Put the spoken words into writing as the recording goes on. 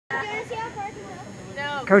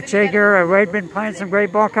Coach Yeager, Wade been playing some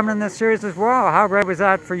great ball coming in this series as well. How great was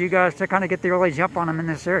that for you guys to kind of get the early jump on them in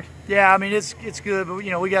this series? Yeah, I mean it's good, but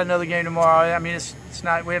we got another game tomorrow. I mean it's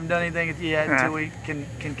not, we haven't done anything yet until we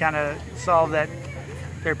can kind of solve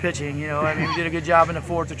their pitching. I mean we did a good job in the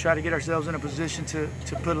fourth to try to get ourselves in a position to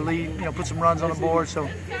put a lead, put some runs on the board. So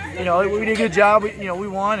we did a good job. We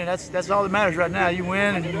won, and that's all that matters right now. You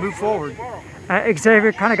win and you move forward.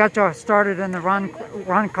 Xavier kind of got you started in the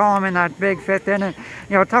run column in that big fifth inning.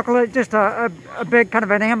 Talk a little, just a big kind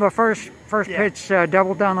of an amber first pitch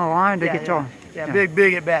double down the line to get you. Yeah,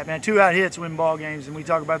 big at bat, man. 2 out hits win ball games, and we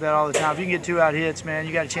talk about that all the time. If you can get 2 out hits, man,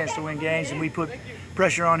 you got a chance to win games. And we put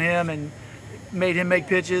pressure on him and made him make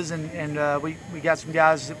pitches, and we got some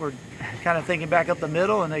guys that were kind of thinking back up the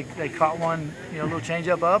middle, and they caught one, a little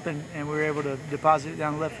changeup up, and we were able to deposit it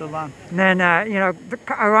down the left field line. And then,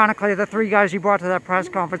 ironically, the 3 guys you brought to that press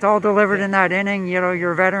conference all delivered in that inning.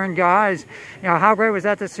 Your veteran guys. How great was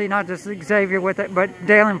that to see not just Xavier with it, but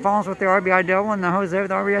Dalen Falls with the RBI double and the Jose with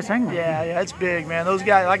the RBI single? Yeah, it's big, man. Those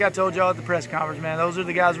guys, like I told y'all at the press conference, man, those are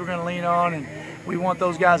the guys we're going to lean on, and we want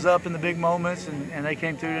those guys up in the big moments, and they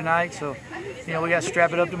came through tonight. So, we got to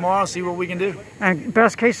strap it up tomorrow and see what we can do. And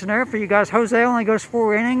best case scenario for you guys, Jose only goes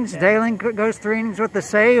 4 innings. Dalen goes 3 innings with the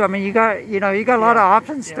save. I mean, you got a lot of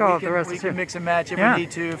options still the rest of the season. We can mix and match if we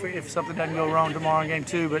need to, if something doesn't go wrong tomorrow in game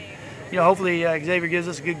 2. But hopefully Xavier gives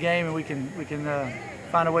us a good game, and we can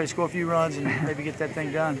find a way to score a few runs and maybe get that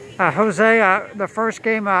thing done. Jose, the first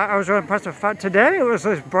game I was really impressed with. Today it was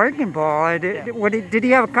this breaking ball. Did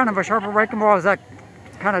he have kind of a sharper breaking ball? Is that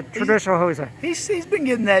kind of traditional Jose? He's been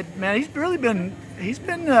getting that, man. He's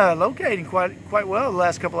been locating quite well the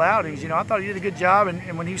last couple of outings. I thought he did a good job,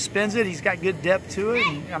 and when he spins it, he's got good depth to it.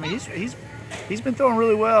 And I mean, he's been throwing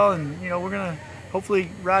really well, and we're gonna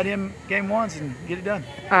hopefully ride him game 1s and get it done.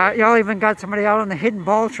 Y'all even got somebody out on the hidden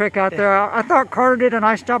ball trick out there. I thought Carter did a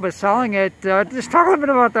nice job of selling it. Just talk a little bit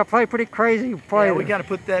about that play. Pretty crazy play. Yeah, we got to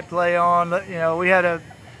put that play on. We had a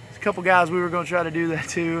couple guys we were going to try to do that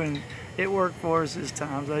too, and it worked for us this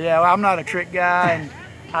time. So yeah, I'm not a trick guy, and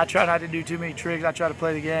I try not to do too many tricks. I try to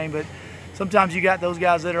play the game, but sometimes you got those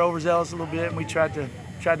guys that are overzealous a little bit, and we tried to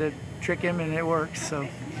trick him, and it works. So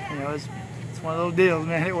it's one of those deals,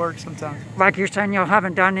 man. It works sometimes. Like you're saying, you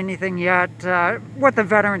haven't done anything yet. With the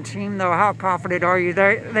veteran team, though, how confident are you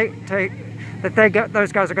those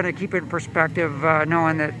guys are going to keep it in perspective,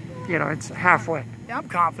 knowing that it's halfway? Yeah, I'm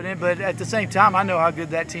confident, but at the same time, I know how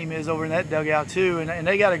good that team is over in that dugout too, and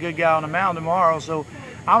they got a good guy on the mound tomorrow. So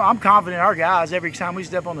I'm confident in our guys every time we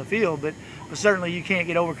step on the field. But certainly you can't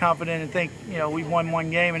get overconfident and think we've won 1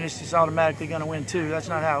 game and it's just automatically going to win 2. That's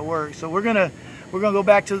not how it works. So we're gonna go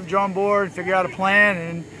back to the drawing board and figure out a plan,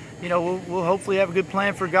 and we'll hopefully have a good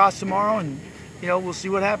plan for Goss tomorrow, and we'll see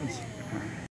what happens.